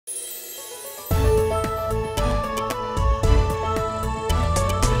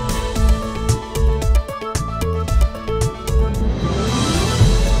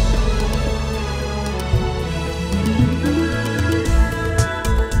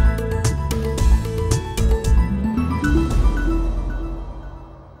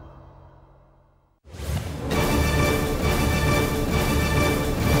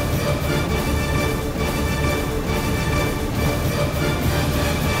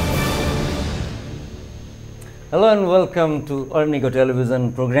Hello and welcome to Ornico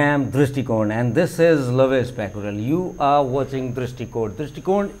television program Dristikon, and this is Lovesh Pacurel. You are watching Dristikon.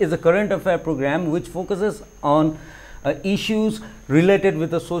 Dristikon is a current affair program which focuses on issues related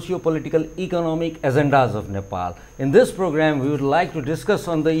with the socio-political economic agendas of Nepal. In this program, we would like to discuss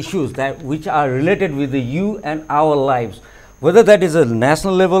on the issues which are related with you and our lives, whether that is a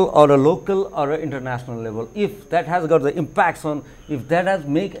national level or a local or an international level. If that has got the impacts on, if that has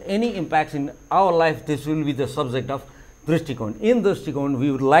make any impacts in our life, this will be the subject of Dristikon. In Dristikon,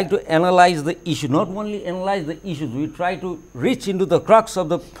 we would like to analyze the issue, not only analyze the issues, we try to reach into the crux of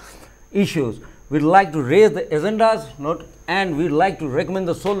the issues. We'd like to raise the agendas, and we'd like to recommend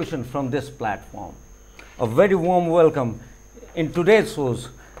the solution from this platform. A very warm welcome. In today's shows,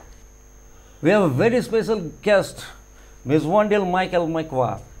 we have a very special guest, Mzwandile Michael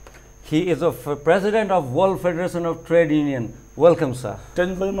Makwayiba. He is a president of World Federation of Trade Union. Welcome, sir. Thank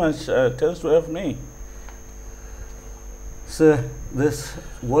you very much. Thanks to have me. Sir, this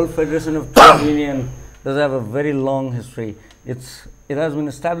World Federation of Trade Union does have a very long history. It has been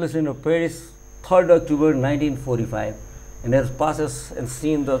established in Paris, 3rd October 1945, and has passes and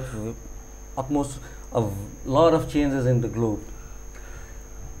seen the utmost of lot of changes in the globe.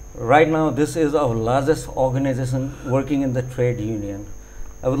 Right now, this is our largest organization working in the trade union.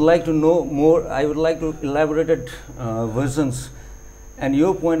 I would like to know more. I would like to elaborate versions and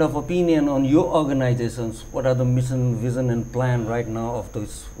your point of opinion on your organizations. What are the mission, vision, and plan right now of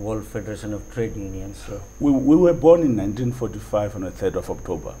this World Federation of Trade Unions? Sir? We were born in 1945 on the 3rd of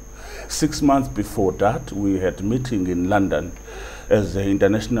October. 6 months before that, we had a meeting in London as the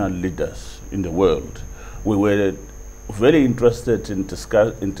international leaders in the world. We were very interested in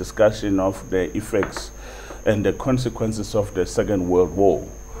discussion of the effects and the consequences of the Second World War,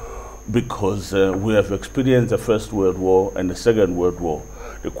 because we have experienced the First World War and the Second World War.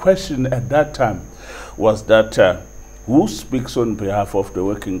 The question at that time was that who speaks on behalf of the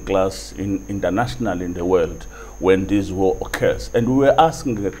working class internationally in the world when this war occurs? And we were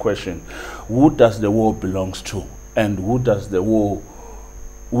asking the question, who does the war belongs to, and who does the war,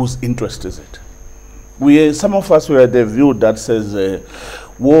 whose interest is it? Some of us were the view that says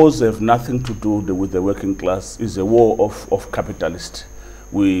wars have nothing to do with the working class. It's a war of capitalists.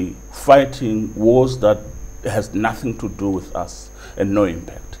 We fighting wars that has nothing to do with us and no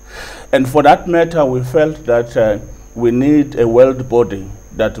impact. And for that matter, we felt that we need a world body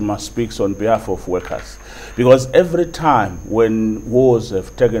that must speak on behalf of workers. Because every time when wars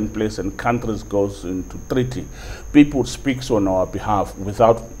have taken place and countries goes into treaty, people speak on our behalf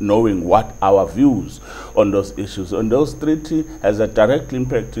without knowing what our views on those issues. And those treaty has a direct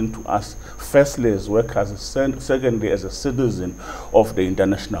impact into us, firstly as workers, secondly as a citizen of the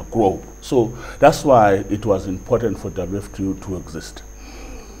international globe. So that's why it was important for WFTU to exist.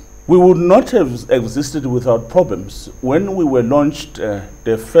 We would not have existed without problems. When we were launched,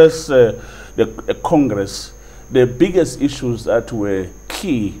 the first Congress, the biggest issues that were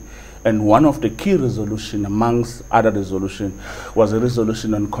key, and one of the key resolutions amongst other resolutions was a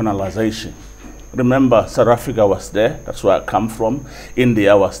resolution on colonization. Remember, South Africa was there, that's where I come from.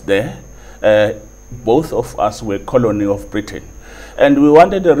 India was there. Both of us were colony of Britain. And we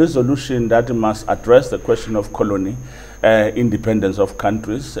wanted a resolution that must address the question of colony, independence of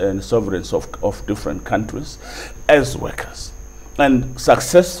countries and sovereignty of different countries as workers. And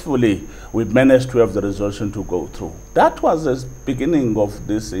successfully, we managed to have the resolution to go through. That was the beginning of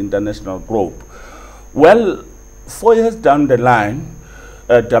this international group. Well, 4 years down the line,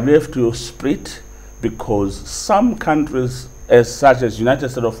 WFTU split because some countries, such as United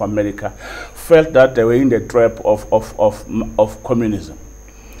States of America, felt that they were in the trap of communism.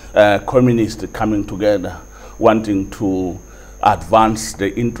 Communists coming together, wanting to advance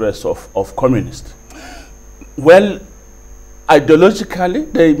the interests of communists. Well,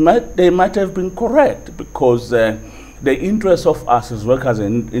 ideologically, they might have been correct, because the interests of us as workers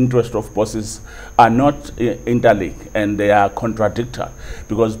and interest of bosses are not interlinked, and they are contradictory,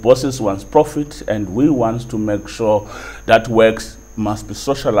 because bosses want profit and we want to make sure that works must be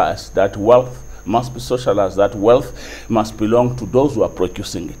socialized, that wealth must be socialized, that wealth must belong to those who are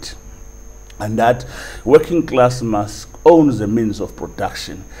producing it, and that working class must own the means of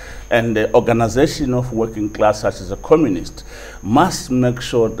production. And the organization of working class, such as a communist, must make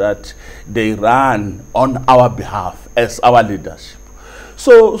sure that they run on our behalf as our leadership.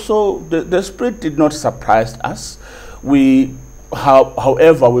 So the split did not surprise us.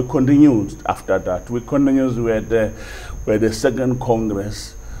 However, we continued after that. We continued with the Second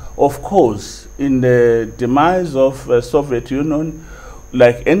Congress. Of course, in the demise of the Soviet Union,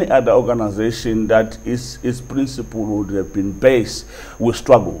 like any other organization that its principle would have been based with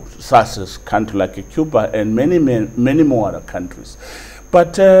struggles, such as countries like Cuba and many more other countries.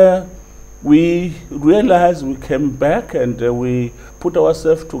 But we realized, we came back and we put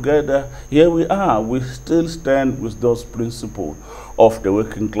ourselves together. Here we are. We still stand with those principles of the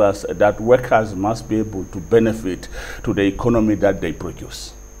working class, that workers must be able to benefit to the economy that they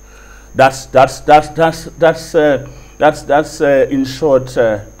produce. That's in short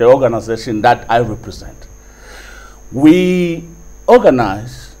the organization that I represent. We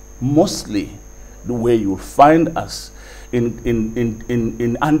organize mostly the way you'll find us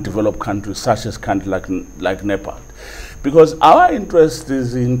in undeveloped countries, such as countries like Nepal, because our interest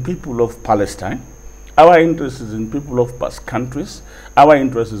is in people of Palestine, our interest is in people of past countries, our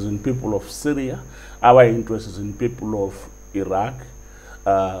interest is in people of Syria, our interest is in people of Iraq,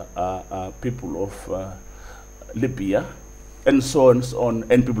 people of Libya, and so on,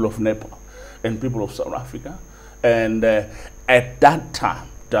 and people of Nepal, and people of South Africa. And at that time,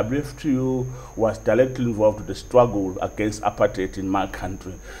 WFTU was directly involved with the struggle against apartheid in my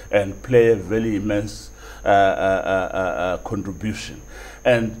country and play a very immense contribution.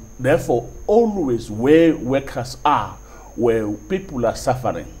 And therefore, always where workers are, where people are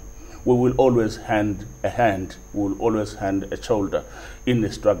suffering, we will always hand a hand, we will always hand a shoulder in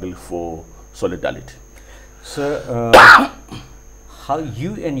the struggle for solidarity. Sir, how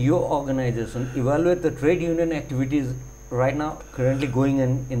you and your organization evaluate the trade union activities right now, currently going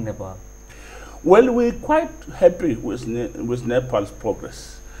in Nepal? Well, we're quite happy with Nepal's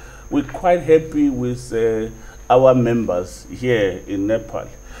progress. We're quite happy with our members here in Nepal.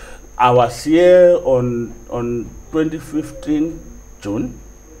 I was here on 2015 June.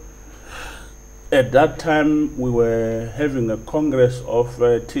 At that time, we were having a congress of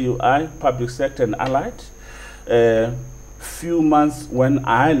TUI, Public Sector and Allied. Few months when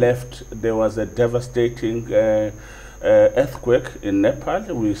I left, there was a devastating earthquake in Nepal.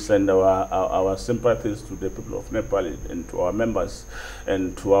 We send our sympathies to the people of Nepal and to our members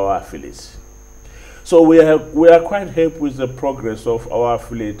and to our affiliates. So we are quite happy with the progress of our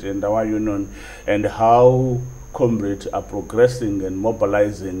affiliate and our union and how comrades are progressing and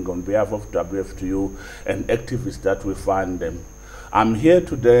mobilizing on behalf of WFTU and activists that we find them. I'm here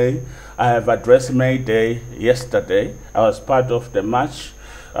today. I have addressed May Day yesterday. I was part of the march.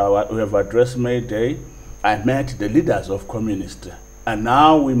 We have addressed May Day. I met the leaders of communists. And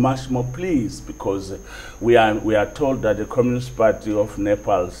now we're much more pleased because we are told that the Communist Party of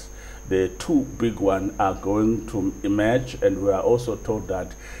Nepal's, the two big ones, are going to emerge, and we are also told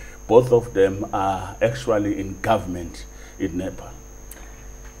that both of them are actually in government in Nepal.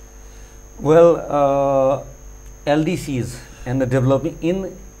 Well, LDCs and the developing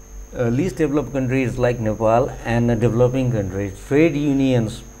in least developed countries like Nepal and developing countries, trade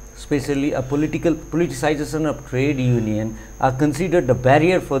unions, especially a politicization of trade union, are considered the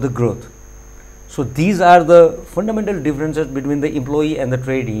barrier for the growth. So these are the fundamental differences between the employee and the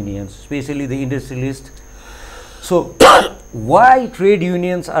trade unions, especially the industrialist. So why trade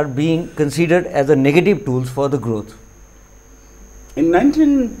unions are being considered as a negative tools for the growth? In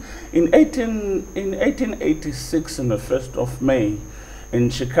 1886, on the 1st of May, in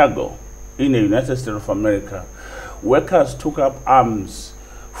Chicago, in the United States of America, workers took up arms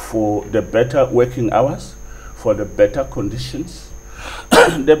for the better working hours, for the better conditions.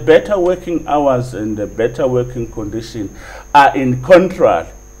 The better working hours and the better working conditions are in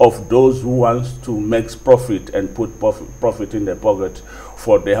contrast of those who want to make profit and put profit in their pocket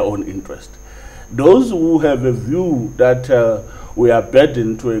for their own interest. Those who have a view that we are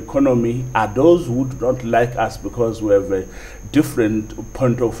burdened to economy are those who do not like us because we have a different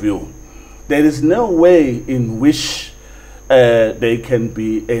point of view. There is no way in which there can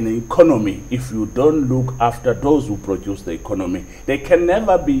be an economy if you don't look after those who produce the economy. There can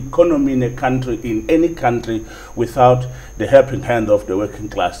never be economy in a country, in any country, without the helping hand of the working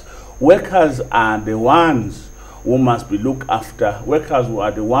class. Workers are the ones who must be looked after. Workers who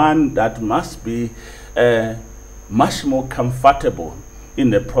are the ones that must be much more comfortable in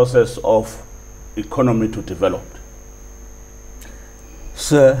the process of economy to develop.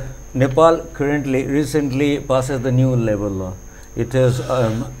 Sir, Nepal recently passes the new labor law. It is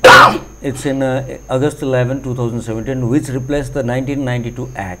it's in August 11, 2017, which replaced the 1992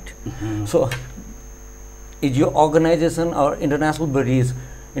 Act. So, is your organization or international bodies,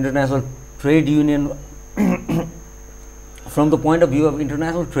 international trade union, from the point of view of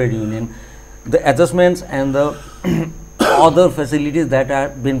international trade union, the adjustments and the other facilities that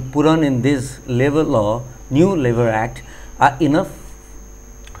have been put on in this labor law, new labor act, are enough?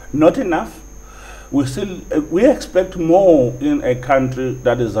 Not enough. we expect more in a country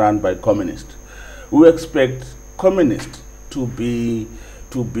that is run by communists. We expect communists to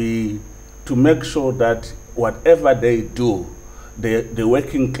make sure that whatever they do, the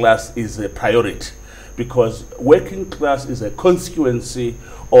working class is a priority, because working class is a consequence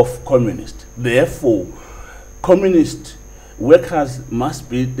of communists. Therefore, communist workers must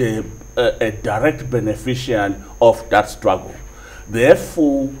be a direct beneficiary of that struggle.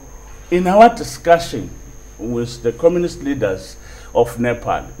 Therefore, in our discussion with the communist leaders of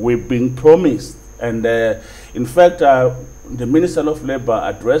Nepal, we've been promised, and in fact, the Minister of Labor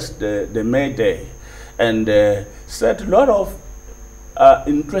addressed the May Day and said a lot of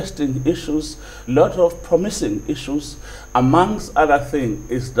interesting issues, a lot of promising issues. Amongst other things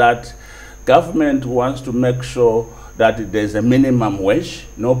is that government wants to make sure that there's a minimum wage.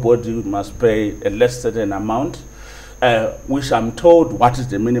 Nobody must pay a less certain amount, which I'm told what is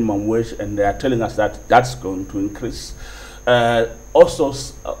the minimum wage, and they are telling us that that's going to increase.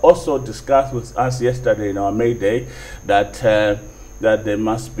 Also discussed with us yesterday in our May Day that there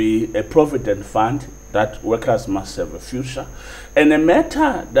must be a provident fund, that workers must have a future, and a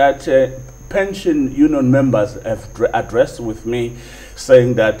matter that pension union members have addressed with me,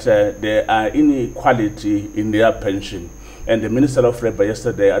 saying that there are inequality in their pension. And the Minister of Labor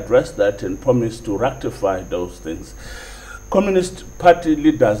yesterday addressed that and promised to rectify those things. Communist Party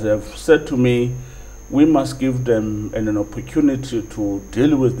leaders have said to me, we must give them an opportunity to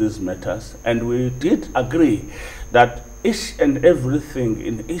deal with these matters. And we did agree that each and everything,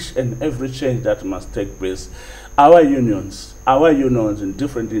 in each and every change that must take place, our unions in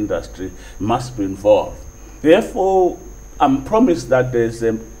different industries must be involved. Therefore, I'm promised that there's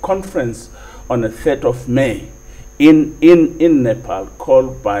a conference on the 3rd of May in Nepal,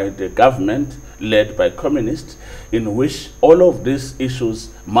 called by the government, led by communists, in which all of these issues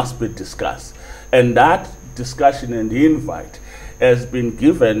must be discussed. And that discussion and the invite has been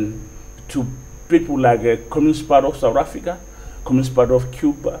given to people like the Communist Party of South Africa, Communist Party of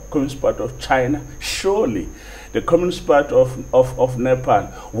Cuba, Communist Party of China. Surely the Communist Party of Nepal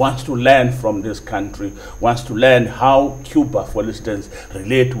wants to learn from this country, wants to learn how Cuba, for instance,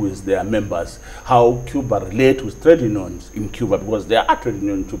 relate with their members, how Cuba relate with trade unions in Cuba, because there are trade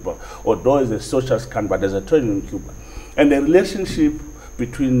unions in Cuba, although it's a socialist country, but there's a trade union in Cuba. And the relationship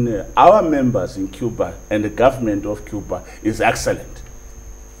between our members in Cuba and the government of Cuba is excellent.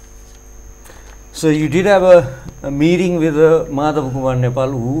 So you did have a meeting with Madhav Kumar Nepal,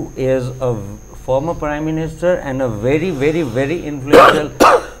 who is a former Prime Minister and a very, very, very influential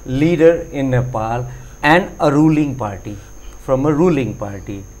leader in Nepal, and a ruling party, from a ruling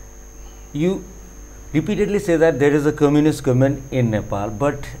party. You repeatedly say that there is a communist government in Nepal,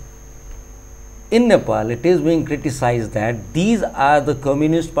 but in Nepal it is being criticized that these are the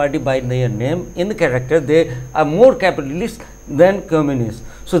communist party by their name. In the character, they are more capitalist than communist.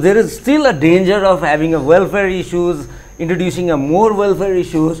 So there is still a danger of having a welfare issues, introducing a more welfare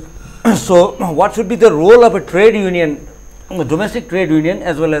issues. So what should be the role of a trade union, a domestic trade union,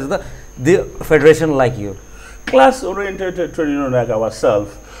 as well as the federation like you? Class-oriented trade union like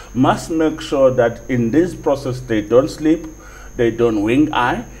ourselves must make sure that in this process they don't sleep, they don't wink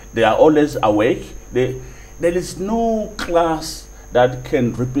eye, they are always awake. There is no class that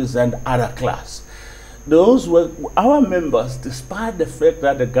can represent other class. Those were our members, despite the fact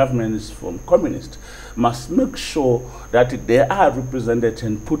that the government is from communist, must make sure that they are represented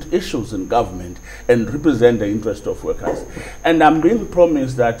and put issues in government and represent the interest of workers. And I'm being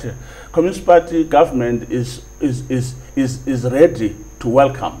promised that Communist Party government is ready to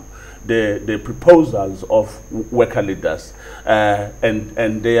welcome the proposals of worker leaders,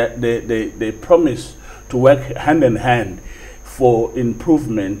 and they promise to work hand in hand for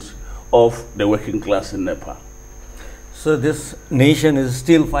improvement of the working class in Nepal. So this nation is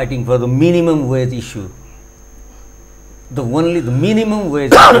still fighting for the minimum wage issue, the minimum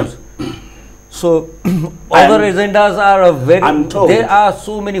wage issues. So other agendas are there are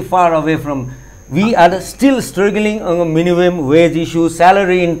so many far away from. We are still struggling on a minimum wage issue,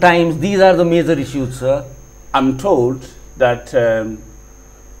 salary in times. These are the major issues, sir. I'm told that the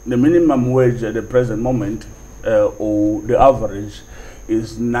minimum wage at the present moment, or the average,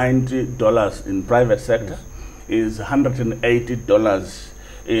 is $90 in private sector, is $180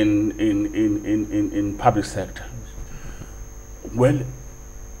 in public sector. Well,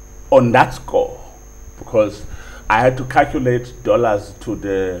 on that score, because I had to calculate dollars to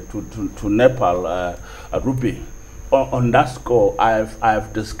Nepal rupee. On that score,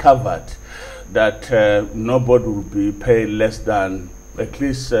 I've discovered that nobody will be paid less than at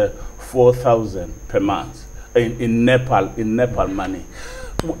least 4,000 per month in Nepal money.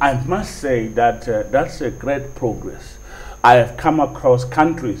 I must say that that's a great progress. I have come across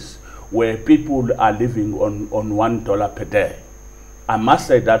countries where people are living on $1 per day. I must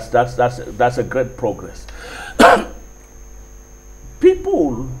say that's a great progress.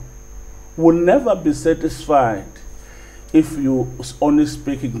 People will never be satisfied if you only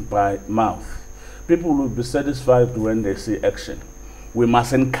speaking by mouth. People will be satisfied when they see action. We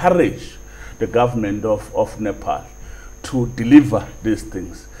must encourage the government of Nepal to deliver these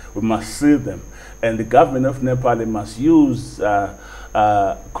things. We must see them. And the government of Nepal must use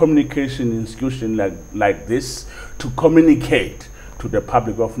communication institutions like this to communicate to the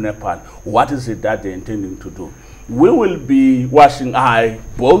public of Nepal what is it that they're intending to do. We will be watching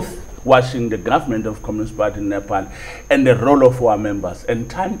watching the government of Communist Party in Nepal and the role of our members. And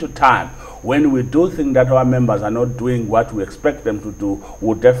time to time, when we do think that our members are not doing what we expect them to do,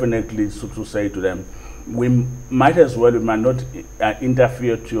 we'll definitely say to them, we might not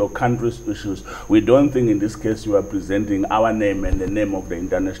interfere to your country's issues. We don't think in this case you are presenting our name and the name of the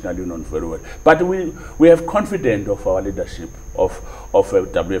International Union very well. But we have confidence of our leadership of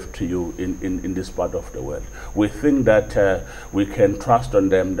WFTU in this part of the world. We think that we can trust on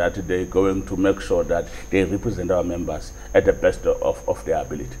them that they're going to make sure that they represent our members at the best of their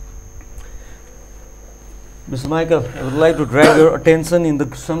ability. Mr. Michael, I would like to drag your attention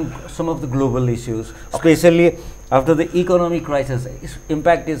in some of the global issues, especially after the economic crisis. Its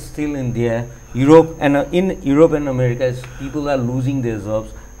impact is still in there. In Europe and America, people are losing their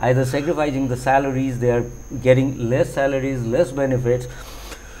jobs, either sacrificing the salaries, they are getting less salaries, less benefits.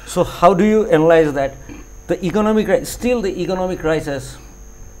 So how do you analyze that? The economic crisis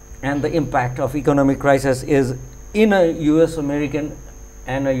and the impact of economic crisis is in a US, American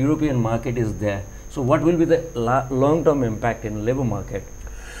and a European market is there. So what will be the long-term impact in labor market?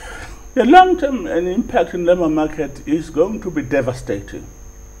 The long-term impact in labor market is going to be devastating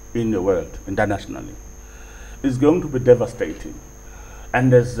in the world, internationally. It's going to be devastating.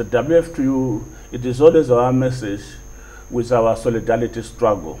 And as the WFTU, it is always our message with our solidarity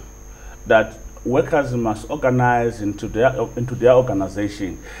struggle that workers must organize into their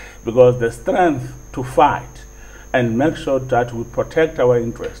organization, because the strength to fight and make sure that we protect our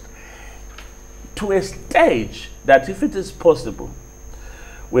interests to a stage that, if it is possible,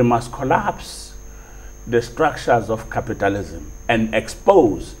 we must collapse the structures of capitalism and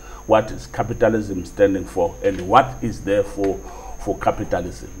expose what is capitalism standing for and what is there for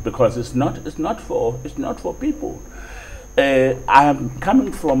capitalism, because it's not for people. I am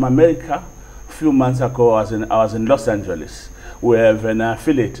coming from America. A few months ago, I was in Los Angeles. We have an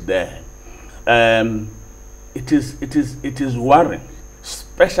affiliate there. It is worrying,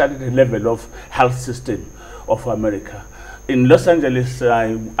 especially the level of health system of America. In Los Angeles,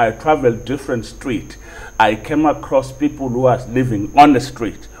 I traveled different streets. I came across people who are living on the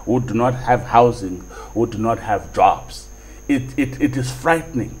street, who do not have housing, who do not have jobs. It is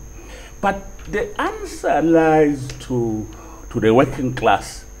frightening. But the answer lies to the working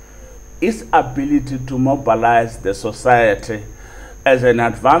class, its ability to mobilize the society as an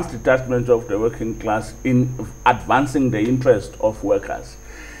advanced detachment of the working class in advancing the interest of workers.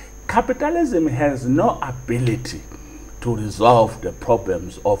 Capitalism has no ability to resolve the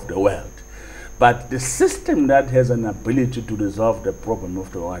problems of the world. But the system that has an ability to resolve the problem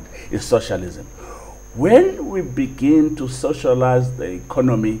of the world is socialism. When we begin to socialize the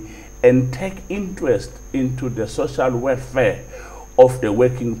economy and take interest into the social welfare of the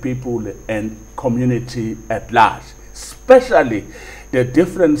working people and community at large, especially the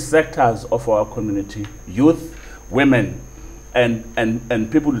different sectors of our community, youth, women,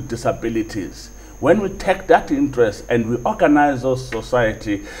 and people with disabilities. When we take that interest and we organize our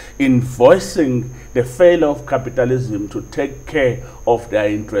society in voicing the failure of capitalism to take care of their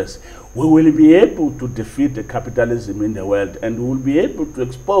interests, we will be able to defeat the capitalism in the world, and we will be able to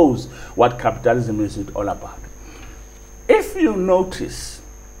expose what capitalism is all about. If you notice,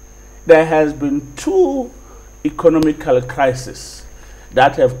 there has been two economical crises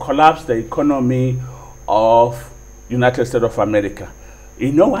that have collapsed the economy of United States of America.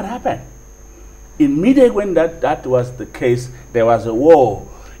 You know what happened? Immediately when that was the case, there was a war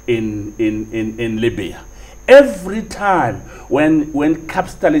in Libya. Every time when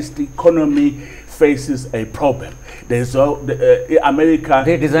capitalist economy faces a problem, there's America.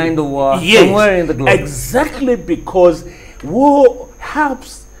 They designed the war somewhere in the globe. Exactly, because war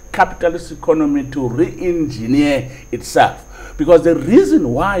helps capitalist economy to re-engineer itself. Because the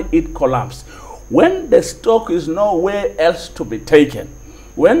reason why it collapsed, when the stock is nowhere else to be taken,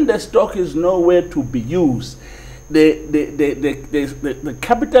 when the stock is nowhere to be used, the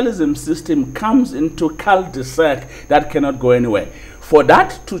capitalism system comes into cul-de-sac that cannot go anywhere. For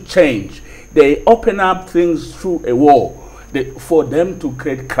that to change, they open up things through a war for them to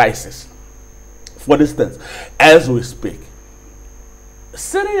create crisis. For instance, as we speak,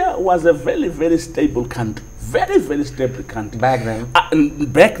 Syria was a very, very stable country. Very, very stable country. Back then?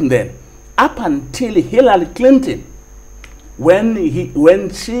 Back then. Up until Hillary Clinton, when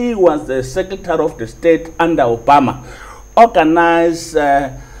she was the Secretary of the State under Obama,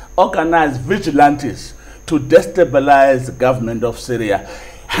 organized vigilantes to destabilize the government of Syria.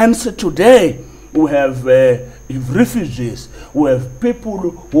 Hence today we have refugees, we have people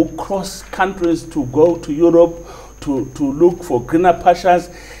who cross countries to go to Europe to look for greener pastures,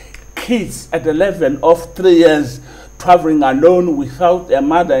 kids at the level of 3 years traveling alone without their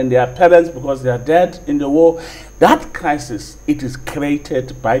mother and their parents because they are dead in the war. That crisis, it is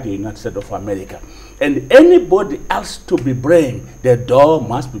created by the United States of America. And anybody else to be blamed, the door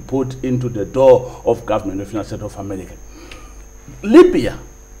must be put into the door of government of the United States of America. Libya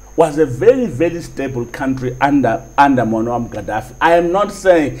was a very, very stable country under Muammar Gaddafi. I am not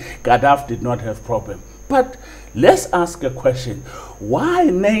saying Gaddafi did not have problems, but let's ask a question. Why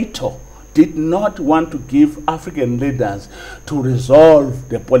NATO did not want to give African leaders to resolve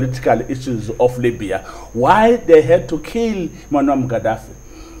the political issues of Libya? Why they had to kill Muammar Gaddafi?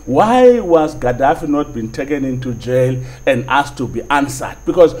 Why was Gaddafi not being taken into jail and asked to be answered?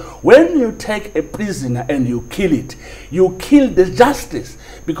 Because when you take a prisoner and you kill the justice,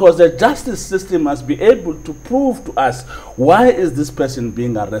 because the justice system must be able to prove to us why is this person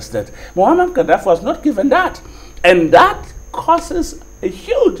being arrested. Muammar Gaddafi was not given that. And that causes a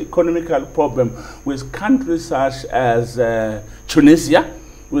huge economical problem with countries such as Tunisia,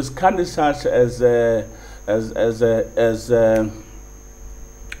 with countries such as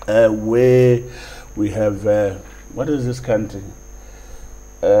where we have, what is this country?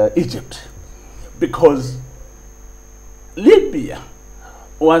 Egypt. Because Libya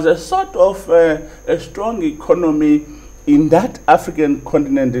was a sort of a strong economy in that African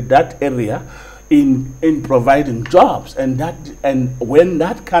continent, in that area, in providing jobs. And when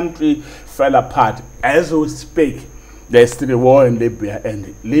that country fell apart, as we speak, there's still a war in Libya,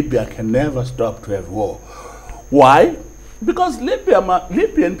 and Libya can never stop to have war. Why? Because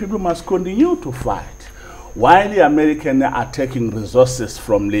Libyan people must continue to fight. While the Americans are taking resources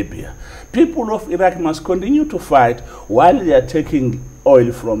from Libya, people of Iraq must continue to fight while they are taking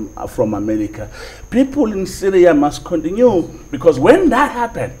oil from America. People in Syria must continue, because when that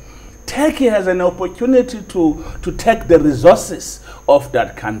happens, Turkey has an opportunity to take the resources of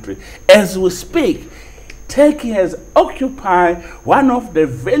that country. As we speak, Turkey has occupied one of the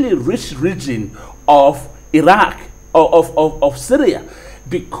very rich regions of Iraq, of Syria,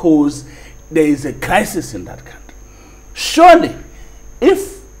 because there is a crisis in that country. Surely,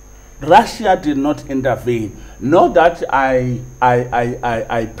 if Russia did not intervene, not that I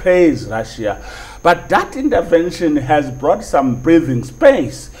praise Russia, but that intervention has brought some breathing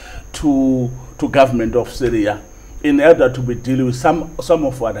space to government of Syria in order to be dealing with some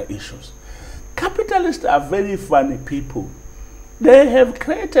of other issues. Capitalists are very funny people. They have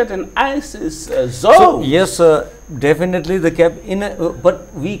created an ISIS zone. So, yes, definitely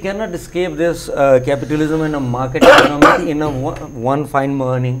but we cannot escape this capitalism and a market economy in one fine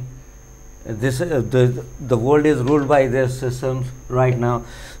morning. The world is ruled by their systems right now.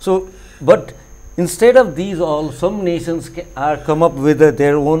 So, but instead of these all, some nations are come up with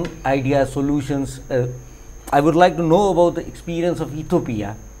their own ideas, solutions. I would like to know about the experience of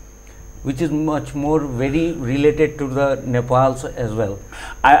Ethiopia, which is much more very related to the Nepal as well.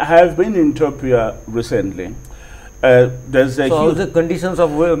 I have been in Ethiopia recently. There's a so the conditions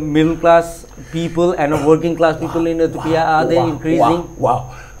of middle class people and working class people in Ethiopia, are they increasing?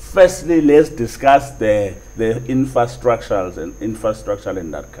 Wow. Firstly, let's discuss the infrastructure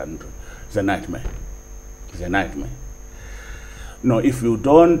in that country. It's a nightmare. It's a nightmare. No, if you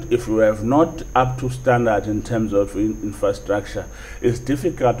have not up to standard in terms of infrastructure, it's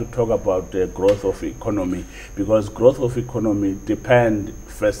difficult to talk about the growth of economy, because growth of economy depends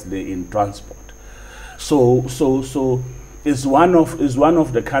firstly in transport. So it's one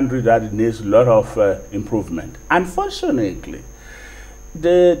of the countries that needs a lot of improvement. Unfortunately,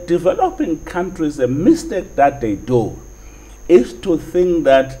 the developing countries, a mistake that they do is to think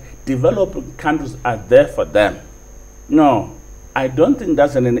that developing countries are there for them. No, I don't think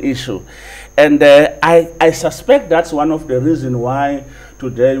that's an issue. And I suspect that's one of the reasons why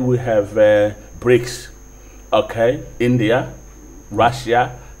today we have BRICS, okay? India,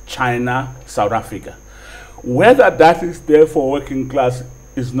 Russia, China, South Africa. Whether that is there for working class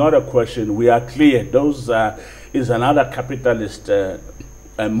is not a question. We are clear. Those is another capitalist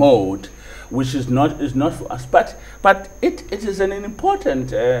mode which is not for us. But it is an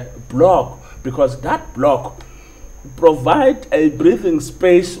important block, because that block provide a breathing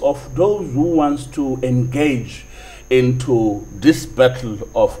space of those who wants to engage into this battle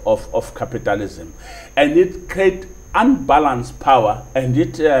of capitalism, and it create unbalanced power, and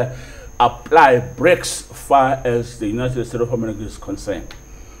it apply brakes far as the United States of America is concerned.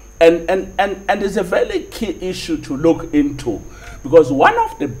 And it's a very key issue to look into, because one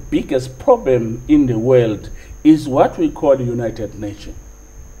of the biggest problems in the world is what we call the United Nations.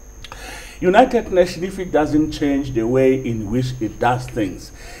 United Nations, if it doesn't change the way in which it does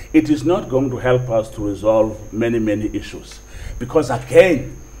things, it is not going to help us to resolve many, many issues. Because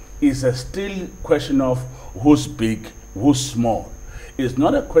again, it's a still question of who's big, who's small. It's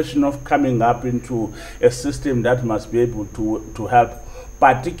not a question of coming up into a system that must be able to help,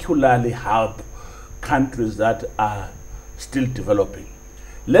 particularly help countries that are still developing.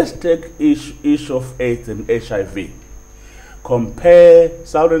 Let's take issue of AIDS and HIV. Compare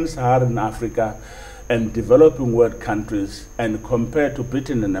Southern Saharan Africa and developing world countries, and compare to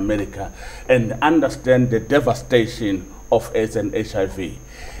Britain and America, and understand the devastation of AIDS and HIV.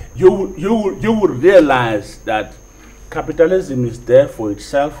 You will realize that capitalism is there for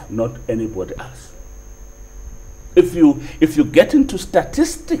itself, not anybody else. If you get into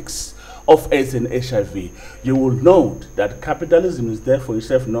statistics of AIDS and HIV, you will note that capitalism is there for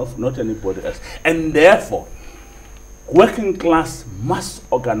itself, not anybody else. And therefore, working class must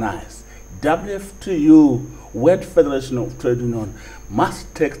organize. WFTU, World Federation of Trade Union,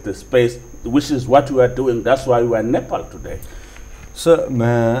 must take the space, which is what we are doing. That's why we are in Nepal today. So,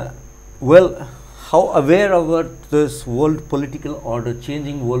 well, how aware about this world political order,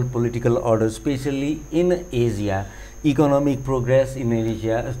 changing world political order, especially in Asia, economic progress in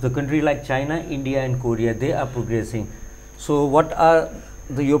Asia, the country like China, India and Korea, they are progressing. So what are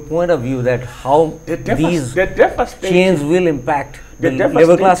your point of view that how these changes will impact the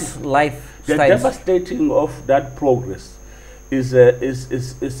labor class lifestyle? The devastating of that progress is a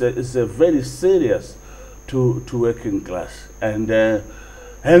very serious to working class, and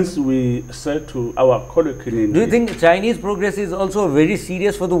hence we said to our colleague in India. Do you think Chinese progress is also very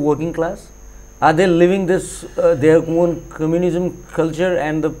serious for the working class? Are they living this their own communism culture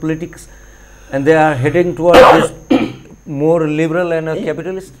and the politics, and they are heading towards this more liberal and a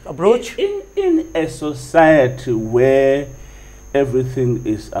capitalist approach? In a society where everything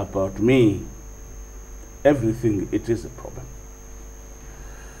is about me, everything, it is a problem.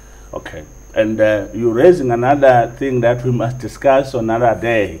 Okay, and you're raising another thing that we must discuss another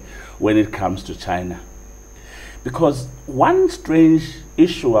day when it comes to China. Because one strange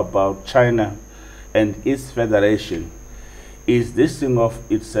issue about China and its federation is this thing of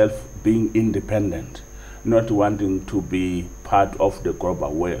itself being independent, not wanting to be part of the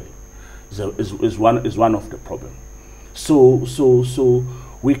global world. So is one of the problems. So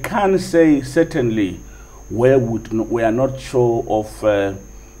we can say certainly we are not sure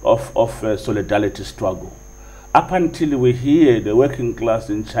of solidarity struggle. Up until we hear the working class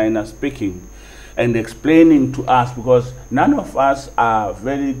in China speaking and explaining to us, because none of us are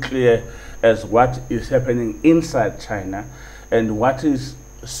very clear as what is happening inside China and what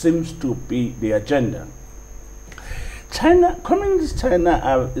seems to be the agenda. Communist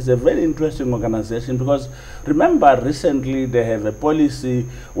China is a very interesting organization, because remember recently they have a policy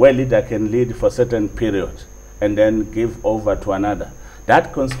where leader can lead for a certain period and then give over to another.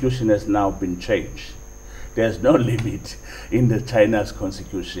 That constitution has now been changed. There's no limit in the China's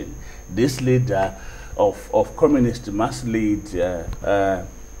constitution. This leader of communist must lead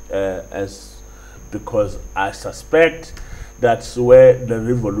because I suspect that's where the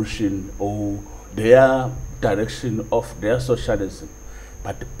revolution or their direction of their socialism.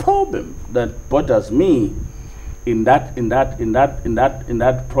 But the problem that bothers me in that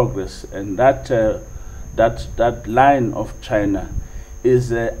progress and that line of China is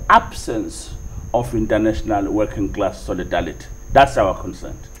the absence of international working class solidarity. That's our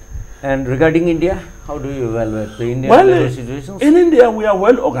concern. And regarding India, how do you evaluate the Indian labor situations? In India, we are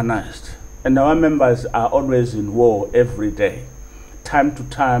well organized, and our members are always in war every day. Time to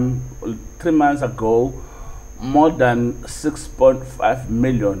time, 3 months ago, more than 6.5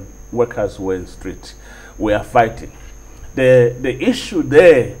 million workers were in the street. We are fighting. The issue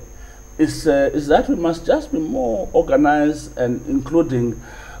there is that we must just be more organized, and including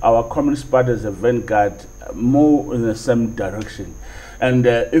our Communist Party as a vanguard, more in the same direction. And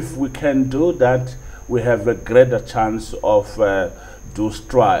if we can do that, we have a greater chance of those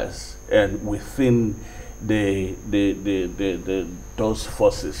trials and within those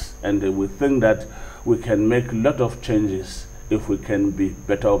forces. And we think that we can make a lot of changes if we can be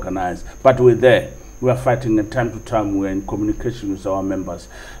better organized. But we're there. We are fighting, and time to time we are in communication with our members,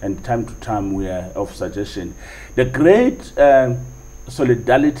 and time to time we are of suggestion. The great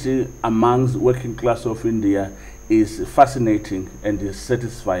solidarity amongst working class of India is fascinating and is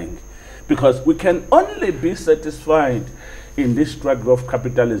satisfying, because we can only be satisfied in this struggle of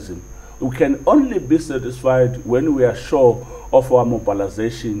capitalism. We can only be satisfied when we are sure of our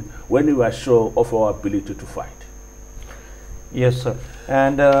mobilization, when we are sure of our ability to fight. Yes, sir.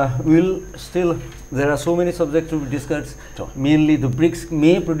 And there are so many subjects to be discussed. Sure. Mainly the BRICS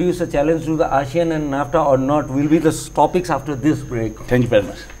may produce a challenge to the ASEAN and NAFTA or not will be the topics after this break. Thank you very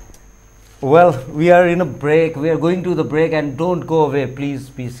much. Well, we are in a break. We are going to the break, and don't go away. Please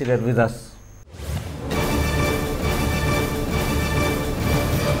be seated with us.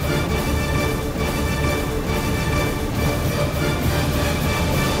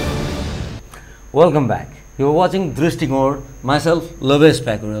 Welcome back. You are watching Dristikon. Myself, Lovesh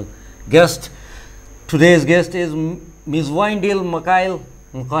Pakurel. Today's guest is Mzwandile Michael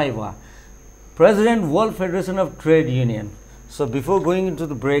Makwayiba, President, World Federation of Trade Union. So before going into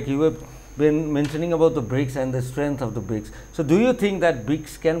the break, you have been mentioning about the BRICS and the strength of the BRICS. So do you think that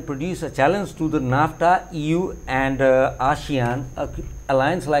BRICS can produce a challenge to the NAFTA, EU and ASEAN,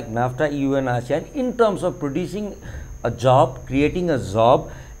 alliance like NAFTA, EU and ASEAN, in terms of producing a job, creating a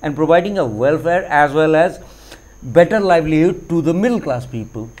job and providing a welfare as well as better livelihood to the middle class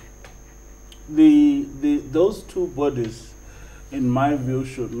people? Those two bodies, in my view,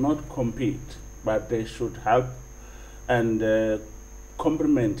 should not compete, but they should help and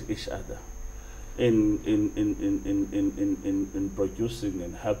complement each other in producing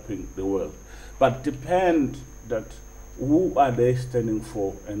and helping the world. But depend that who are they standing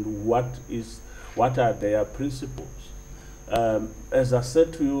for and what are their principles. As I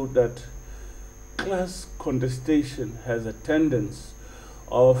said to you, that class contestation has a tendency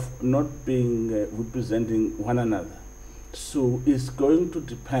of not being representing one another. So it's going to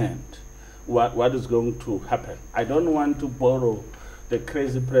depend what is going to happen. I don't want to borrow the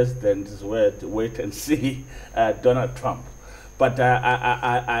crazy president's word, wait and see, Donald Trump. But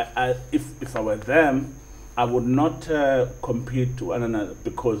if I were them, I would not compete to one another,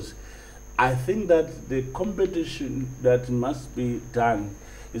 because I think that the competition that must be done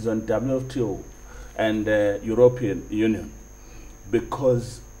is on WTO and European Union.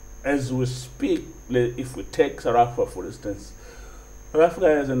 Because as we speak, if we take South Africa for instance, South Africa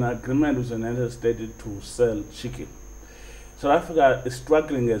has an agreement with the United States to sell chicken. South Africa is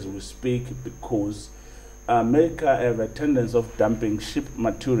struggling as we speak because America have a tendency of dumping cheap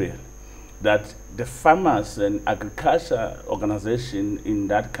material that the farmers and agriculture organization in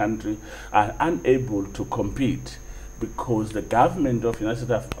that country are unable to compete, because the government of the United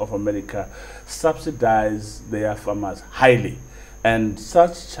States of America subsidize their farmers highly. And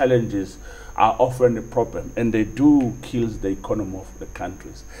such challenges are often a problem, and they do kill the economy of the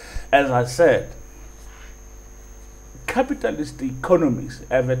countries. As I said, capitalist economies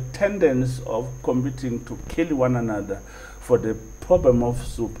have a tendency of competing to kill one another for the problem of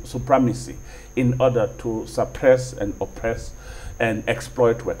supremacy in order to suppress and oppress and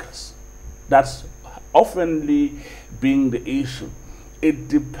exploit workers. That's oftenly being the issue. It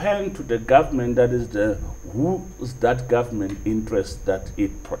depends to the government, that is who is that government interest that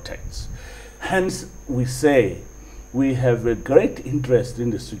it protects. Hence, we say we have a great interest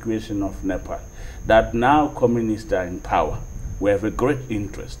in the situation of Nepal, that now communists are in power. We have a great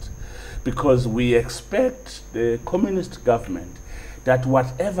interest because we expect the communist government that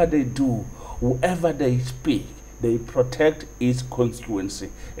whatever they do, whoever they speak, they protect its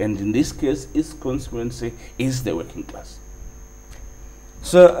constituency. And in this case, its constituency is the working class.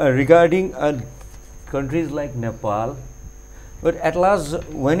 So regarding countries like Nepal, but at last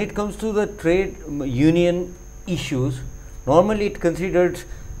when it comes to the trade union issues, normally it considered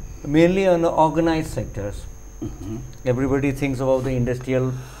mainly on the organized sectors. Everybody thinks about the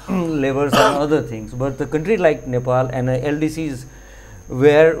industrial labors and other things, but the country like Nepal and LDCs,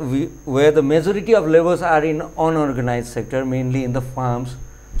 where the majority of labors are in unorganized sector, mainly in the farms.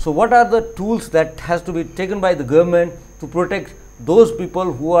 So what are the tools that has to be taken by the government to protect those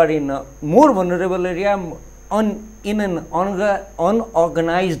people who are in a more vulnerable area in an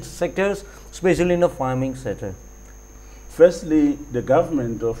unorganized sectors, especially in the farming sector? Firstly, the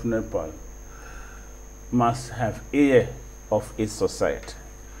government of Nepal must have ear of its society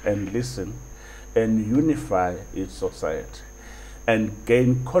and listen and unify its society and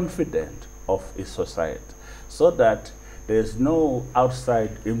gain confidence of its society, so that there is no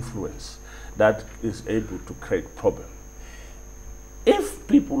outside influence that is able to create problem. If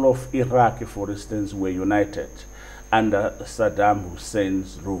people of Iraq, for instance, were united under Saddam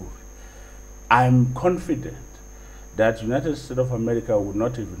Hussein's rule. I'm confident that the United States of America would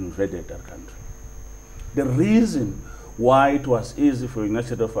not have invaded that country. The reason why it was easy for the United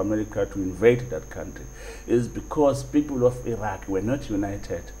States of America to invade that country is because people of Iraq were not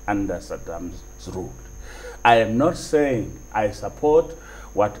united under Saddam's rule. I am not saying I support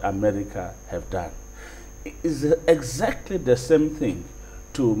what America have done. It is exactly the same thing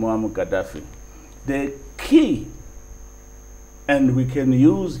to Muammar Gaddafi. The key, and we can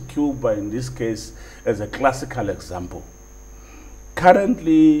use Cuba in this case as a classical example.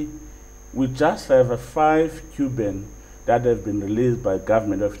 Currently, we just have 5 Cubans that have been released by the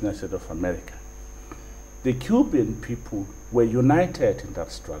government of the United States of America. The Cuban people were united in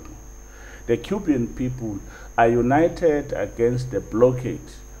that struggle. The Cuban people are united against the blockade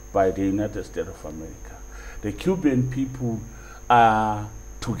by the United States of America. The Cuban people are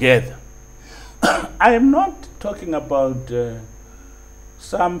together. I am not talking about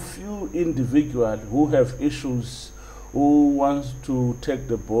some few individuals who have issues, who wants to take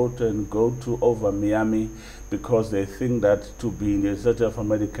the boat and go to over Miami because they think that to be in the States of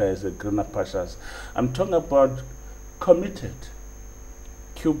America is a greener pastures. I'm talking about committed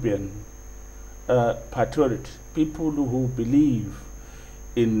Cuban patriots, people who believe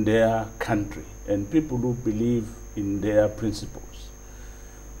in their country and people who believe in their principles.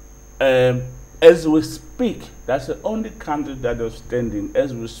 As we speak, that's the only country that is standing.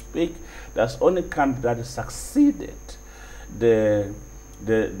 As we speak, that's the only country that has succeeded the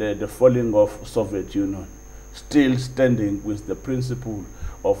falling of Soviet Union, still standing with the principle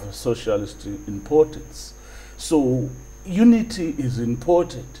of socialist importance. So unity is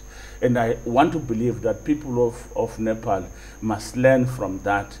important, and I want to believe that people of Nepal must learn from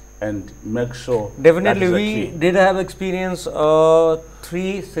that and make sure. Definitely, we did have experience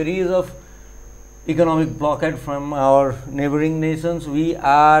 3 series of economic blockade from our neighboring nations. We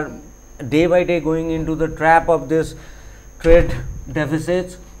are day by day going into the trap of this trade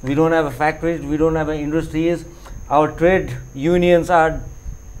deficits. We don't have factories, we don't have industries. Our trade unions are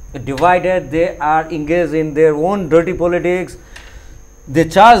divided, they are engaged in their own dirty politics. They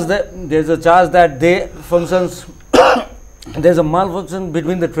charge that there's a charge that they functions there's a malfunction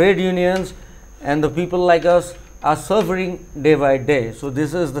between the trade unions, and the people like us are suffering day by day. So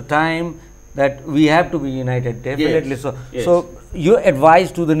this is the time that we have to be united, definitely. Yes. So, yes. So your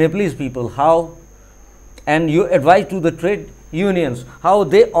advice to the Nepalese people, how, and your advice to the trade unions, how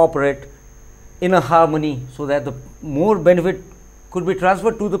they operate in a harmony so that the more benefit could be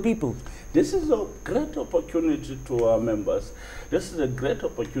transferred to the people. This is a great opportunity to our members. This is a great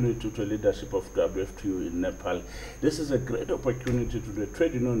opportunity to the leadership of WFTU in Nepal. This is a great opportunity to the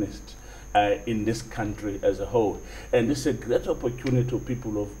trade unionists in this country as a whole. And this is a great opportunity to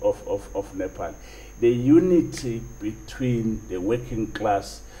people of Nepal. The unity between the working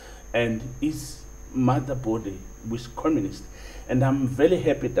class and its mother body with communists. And I'm very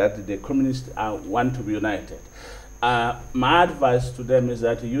happy that the communists want to be united. My advice to them is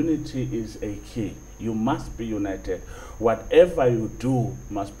that unity is a key. You must be united. Whatever you do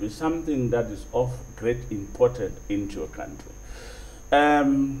must be something that is of great importance into your country.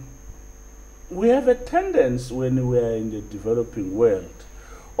 We have a tendency when we are in the developing world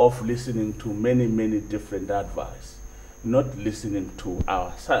of listening to many, many different advice, not listening to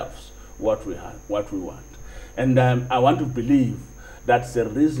ourselves, what we want. And I want to believe that's the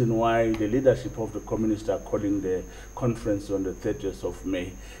reason why the leadership of the communists are calling the conference on the 30th of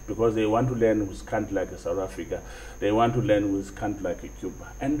May, because they want to learn with countries like South Africa. They want to learn with countries like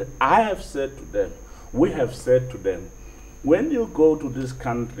Cuba. And I have said to them, we have said to them, when you go to this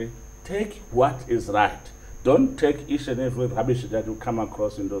country, take what is right. Don't take each and every rubbish that you come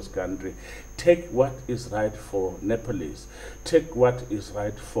across in those countries. Take what is right for Nepalese. Take what is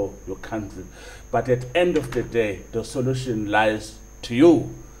right for your country. But at the end of the day, the solution lies to you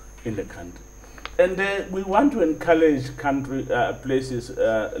in the country. And we want to encourage places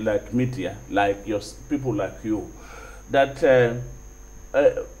like media, like people like you, that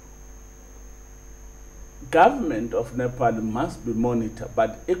government of Nepal must be monitored,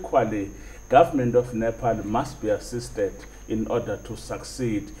 but equally government of Nepal must be assisted in order to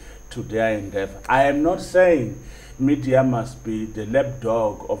succeed to their endeavor. I am not saying media must be the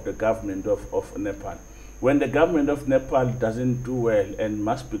lapdog of the government of Nepal. When the government of Nepal doesn't do well and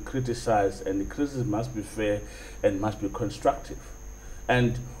must be criticized, and the criticism must be fair and must be constructive.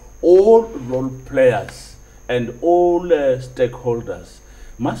 And all role players and all stakeholders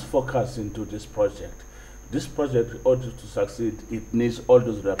must focus into this project. This project, in order to succeed, it needs all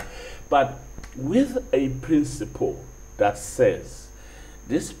those. But with a principle that says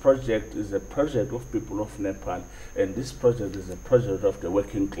this project is a project of people of Nepal, and this project is a project of the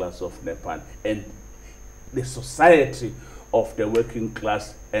working class of Nepal, and the society of the working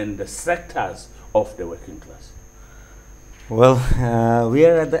class and the sectors of the working class. Well, we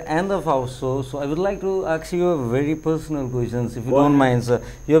are at the end of our show, so I would like to ask you a very personal questions, if you don't mind, sir.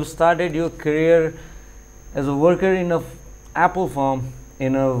 You have started your career as a worker in a apple farm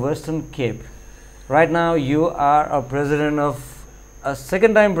in a Western Cape. Right now, you are a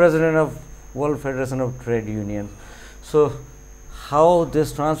second-time president of World Federation of Trade Unions. So, how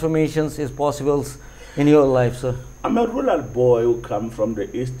this transformations is possible in your life, sir? I'm a rural boy who comes from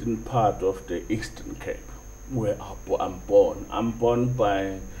the eastern part of the Eastern Cape, where I'm born. I'm born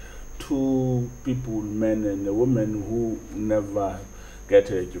by two people, men and a woman, who never get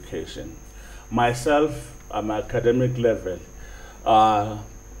an education. Myself, at my academic level,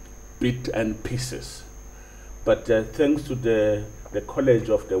 bit and pieces. But thanks to the College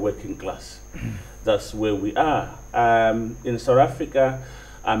of the Working Class, that's where we are. In South Africa,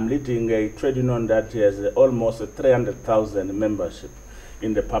 I'm leading a trade union that has almost 300,000 membership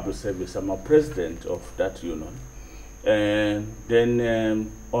in the public service. I'm a president of that union. And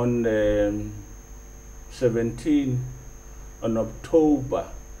then on the 17th on October,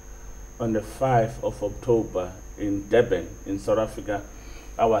 on the 5th of October in Durban, in South Africa,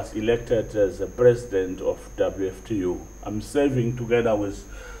 I was elected as the president of WFTU. I'm serving together with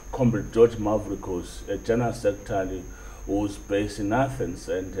Comrade George Mavrikos, a general secretary who's based in Athens,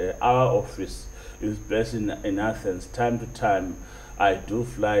 and our office is based in Athens. Time to time, I do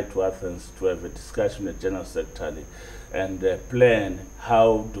fly to Athens to have a discussion with the general secretary and plan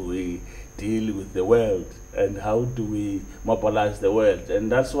how do we deal with the world and how do we mobilize the world.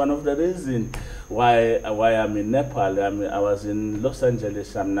 And that's one of the reasons why I'm in Nepal. I was in Los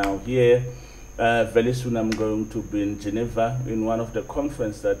Angeles, I'm now here. Very soon I'm going to be in Geneva in one of the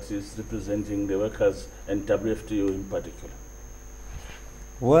conferences that is representing the workers and WFTU in particular.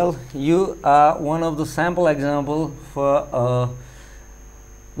 Well, you are one of the sample examples for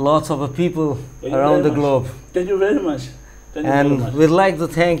lots of people around the globe. Thank you very much. And we'd like to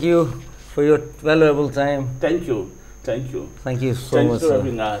thank you for your valuable time. Thank you. Thank you. Thank you so much, Thanks for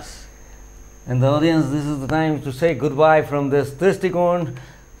having us. And the audience, this is the time to say goodbye from this Dristikon.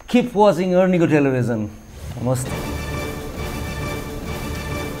 Keep watching Ernigo Television. Namaste.